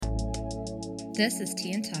This is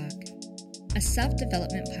Tea and Talk, a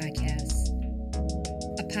self-development podcast.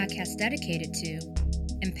 A podcast dedicated to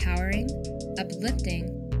empowering, uplifting,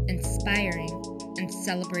 inspiring, and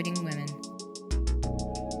celebrating women.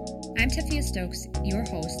 I'm Tafia Stokes, your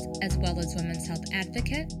host, as well as women's health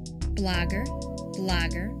advocate, blogger,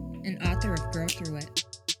 and author of Grow Through It.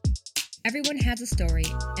 Everyone has a story,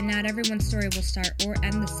 and not everyone's story will start or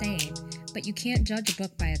end the same, but you can't judge a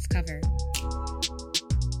book by its cover.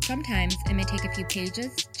 Sometimes it may take a few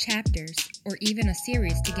pages, chapters, or even a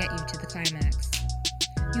series to get you to the climax.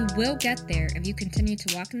 You will get there if you continue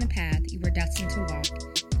to walk in the path you were destined to walk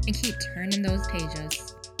and keep turning those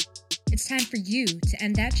pages. It's time for you to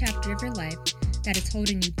end that chapter of your life that is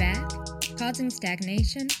holding you back, causing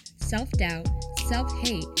stagnation, self-doubt,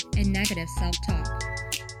 self-hate, and negative self-talk.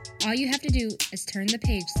 All you have to do is turn the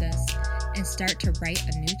page, sis, and start to write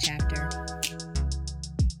a new chapter.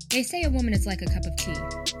 They say a woman is like a cup of tea.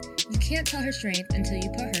 You can't tell her strength until you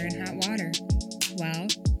put her in hot water. Well,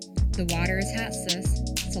 the water is hot, sis,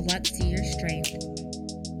 so let's see your strength.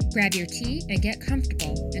 Grab your tea and get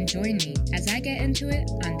comfortable and join me as I get into it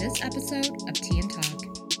on this episode of Tea and Talk.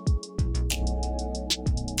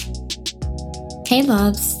 Hey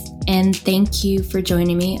loves, and thank you for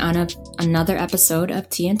joining me on another episode of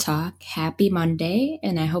Tea and Talk. Happy Monday,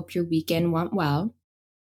 and I hope your weekend went well.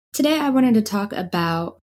 Today I wanted to talk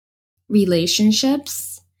about relationships,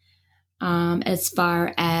 as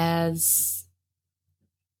far as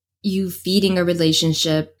you feeding a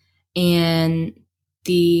relationship and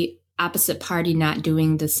the opposite party not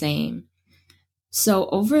doing the same. So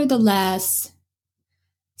over the last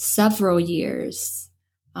several years,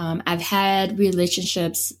 I've had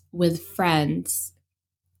relationships with friends,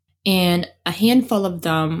 and a handful of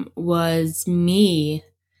them was me,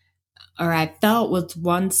 or I felt was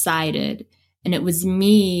one-sided, and it was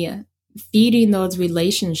me feeding those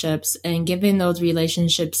relationships and giving those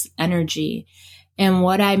relationships energy. And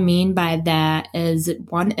what I mean by that is,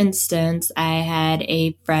 one instance, I had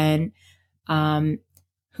a friend whom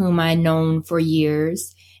I known for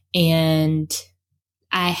years, and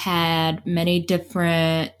I had many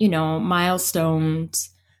different, milestones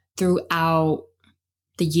throughout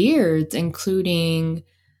the years, including,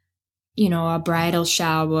 a bridal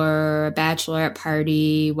shower, a bachelorette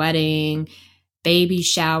party, wedding, baby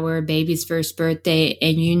shower, baby's first birthday,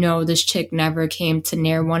 and this chick never came to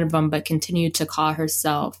near one of them, but continued to call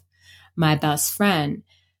herself my best friend.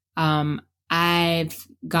 I've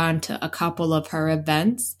gone to a couple of her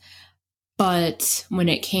events, but when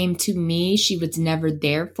it came to me, she was never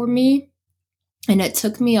there for me. And it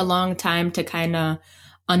took me a long time to kind of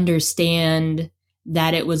understand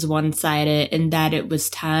that it was one-sided and that it was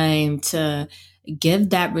time to give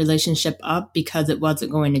that relationship up because it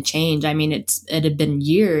wasn't going to change. I mean, it had been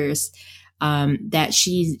years that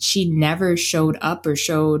she never showed up or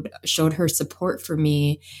showed her support for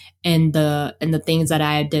me in the things that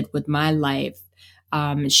I did with my life.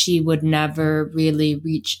 She would never really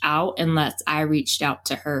reach out unless I reached out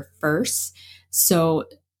to her first. So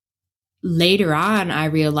later on, I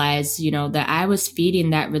realized, that I was feeding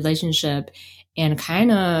that relationship and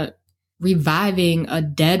kind of reviving a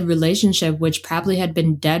dead relationship, which probably had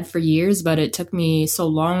been dead for years, but it took me so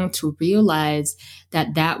long to realize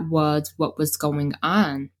that that was what was going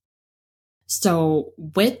on. So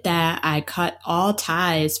with that, I cut all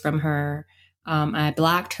ties from her. I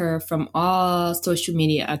blocked her from all social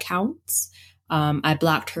media accounts. I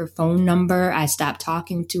blocked her phone number. I stopped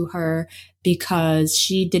talking to her because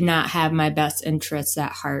she did not have my best interests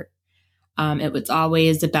at heart. It was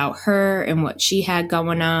always about her and what she had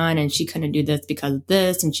going on, and she couldn't do this because of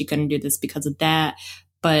this, and she couldn't do this because of that,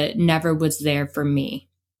 but never was there for me.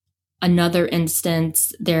 Another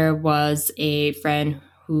instance, there was a friend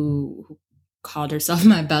who called herself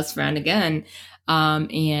my best friend again,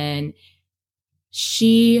 and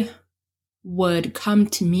she would come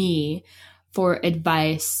to me for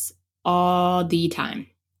advice all the time.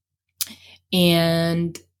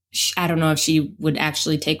 And I don't know if she would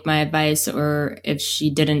actually take my advice or if she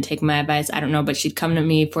didn't take my advice. I don't know, but she'd come to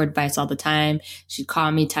me for advice all the time. She'd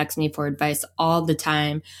call me, text me for advice all the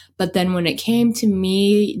time. But then when it came to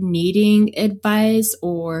me needing advice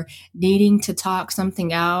or needing to talk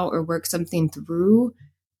something out or work something through,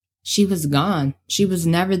 she was gone. She was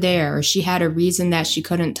never there. Or she had a reason that she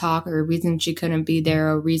couldn't talk, or a reason she couldn't be there,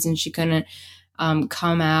 or a reason she couldn't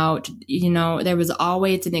come out. There was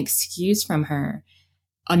always an excuse from her.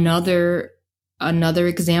 Another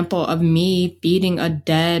example of me feeding a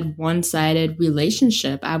dead, one-sided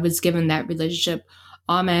relationship. I was given that relationship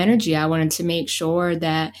all my energy. I wanted to make sure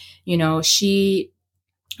that, she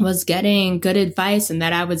was getting good advice and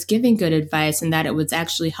that I was giving good advice and that it was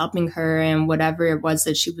actually helping her and whatever it was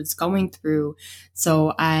that she was going through.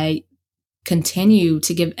 So I continue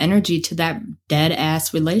to give energy to that dead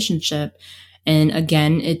ass relationship. And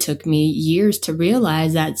again, it took me years to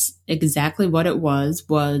realize that's exactly what it was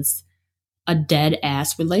a dead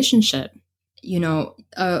ass relationship. You know,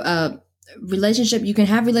 a relationship, you can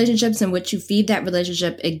have relationships in which you feed that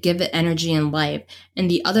relationship and give it energy and life. And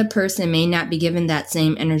the other person may not be given that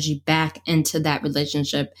same energy back into that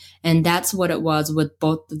relationship. And that's what it was with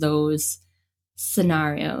both of those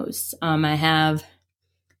scenarios. I have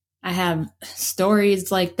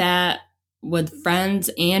stories like that with friends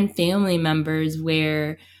and family members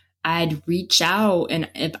where I'd reach out, and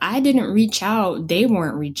if I didn't reach out, they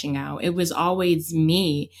weren't reaching out. It was always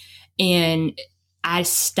me. And I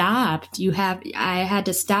had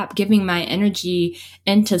to stop giving my energy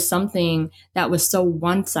into something that was so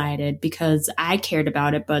one-sided because I cared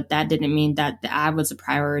about it, but that didn't mean that I was a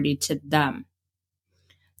priority to them.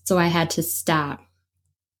 So I had to stop.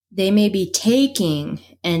 They may be taking,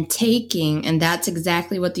 and that's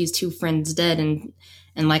exactly what these two friends did.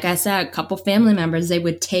 And like I said, a couple family members, they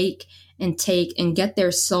would take and get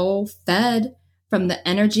their soul fed from the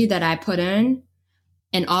energy that I put in.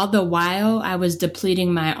 And all the while, I was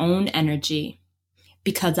depleting my own energy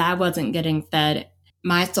because I wasn't getting fed.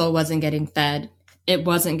 My soul wasn't getting fed. It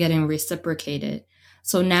wasn't getting reciprocated.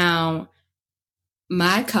 So now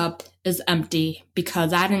my cup is empty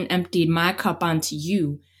because I didn't empty my cup onto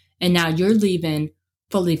you. And now you're leaving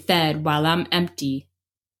fully fed while I'm empty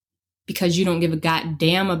because you don't give a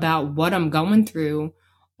goddamn about what I'm going through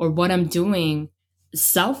or what I'm doing. It's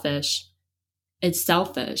selfish. It's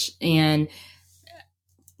selfish. And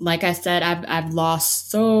like I said, I've lost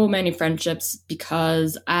so many friendships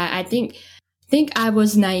because I think I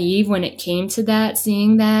was naive when it came to that,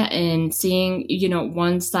 seeing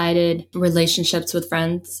one-sided relationships with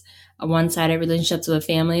friends, one-sided relationships with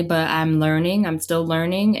family. But I'm still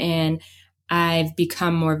learning, and I've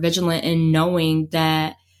become more vigilant in knowing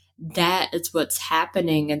that is what's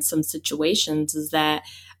happening in some situations, is that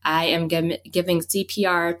I am giving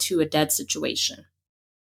CPR to a dead situation.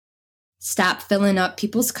 Stop filling up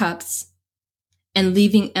people's cups and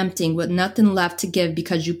leaving empty with nothing left to give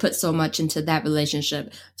because you put so much into that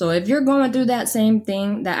relationship. So if you're going through that same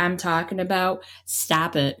thing that I'm talking about,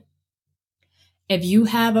 stop it. If you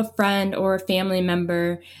have a friend or a family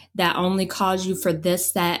member that only calls you for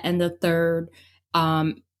this, that, and the third,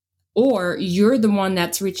 or you're the one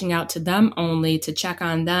that's reaching out to them only to check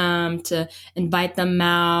on them, to invite them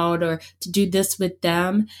out, or to do this with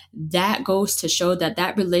them, that goes to show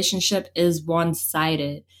that relationship is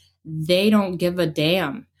one-sided. They don't give a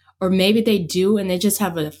damn. Or maybe they do and they just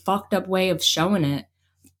have a fucked up way of showing it.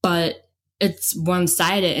 But it's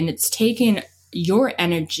one-sided and it's taking your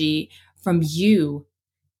energy from you.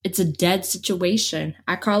 It's a dead situation.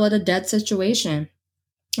 I call it a dead situation.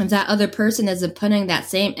 If that other person isn't putting that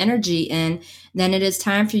same energy in, then it is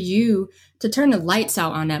time for you to turn the lights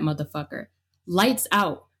out on that motherfucker. Lights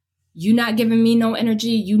out. You not giving me no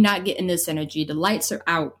energy. You not getting this energy. The lights are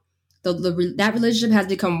out. That relationship has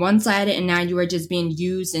become one-sided, and now you are just being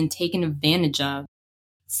used and taken advantage of.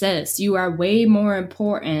 Sis, you are way more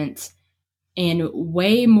important and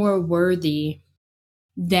way more worthy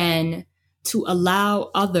than to allow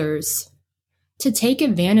others to take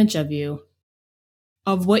advantage of you,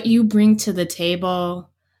 of what you bring to the table,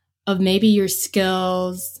 of maybe your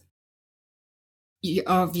skills,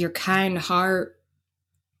 of your kind heart.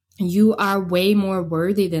 You are way more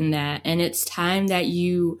worthy than that. And it's time that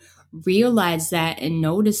you realize that and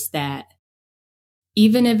notice that.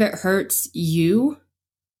 Even if it hurts you,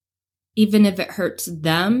 even if it hurts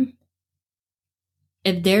them,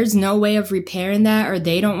 if there's no way of repairing that or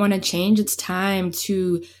they don't want to change, it's time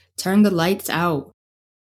to turn the lights out.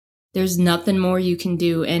 There's nothing more you can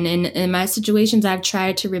do. And in my situations, I've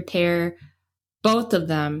tried to repair both of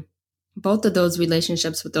those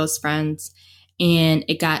relationships with those friends, and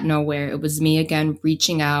it got nowhere. It was me again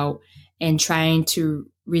reaching out and trying to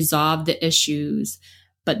resolve the issues,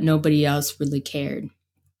 but nobody else really cared.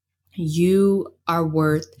 You are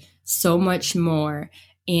worth so much more.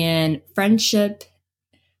 And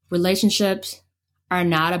relationships are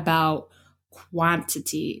not about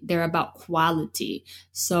quantity. They're about quality.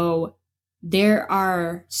 So there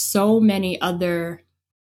are so many other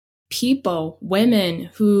people,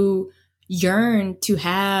 women, who yearn to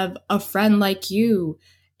have a friend like you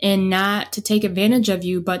and not to take advantage of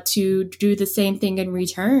you, but to do the same thing in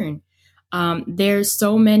return. There's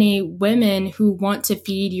so many women who want to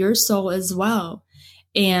feed your soul as well.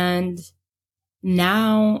 And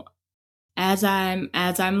now, as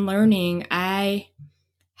I'm learning, I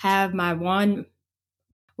have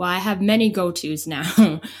I have many go-tos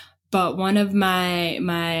now, but one of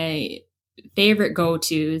my favorite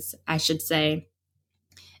go-tos, I should say,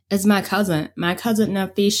 is my cousin. My cousin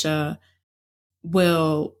Nafisha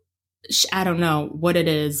I don't know what it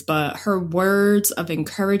is, but her words of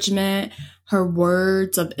encouragement, her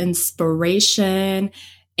words of inspiration,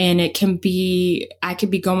 and I could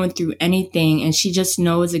be going through anything, and she just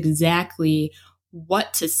knows exactly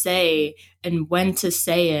what to say and when to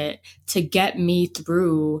say it to get me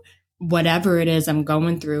through whatever it is I'm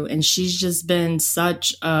going through. And she's just been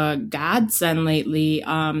such a godsend lately.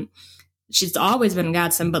 She's always been a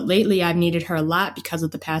godsend, but lately I've needed her a lot because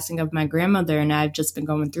of the passing of my grandmother, and I've just been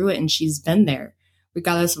going through it, and she's been there.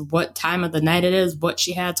 Regardless of what time of the night it is, what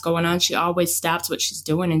she has going on, she always stops what she's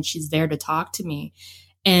doing and she's there to talk to me.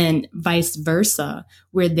 And vice versa.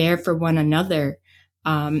 We're there for one another.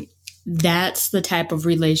 That's the type of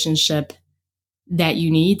relationship that you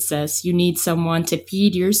need, sis. You need someone to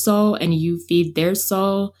feed your soul and you feed their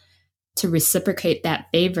soul, to reciprocate that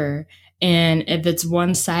favor. And if it's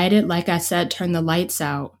one-sided, like I said, turn the lights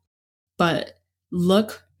out. But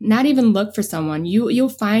not even look for someone. You'll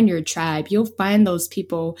find your tribe. You'll find those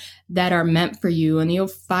people that are meant for you, and you'll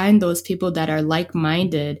find those people that are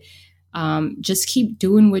like-minded. Just keep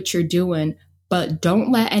doing what you're doing, but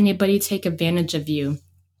don't let anybody take advantage of you.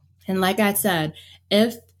 And like I said,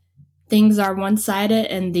 if things are one-sided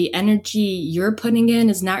and the energy you're putting in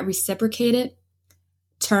is not reciprocated,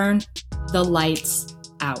 turn the lights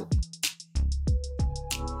out.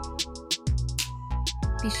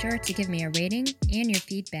 Be sure to give me a rating and your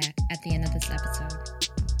feedback at the end of this episode.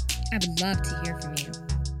 I would love to hear from you.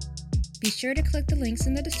 Be sure to click the links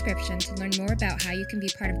in the description to learn more about how you can be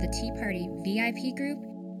part of the Tea Party VIP group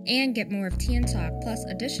and get more of Tea and Talk, plus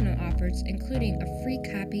additional offers, including a free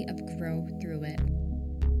copy of Grow Through It.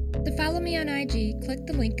 To follow me on IG, click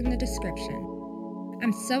the link in the description.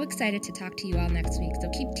 I'm so excited to talk to you all next week, so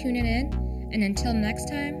keep tuning in, and until next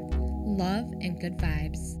time, love and good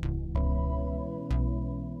vibes.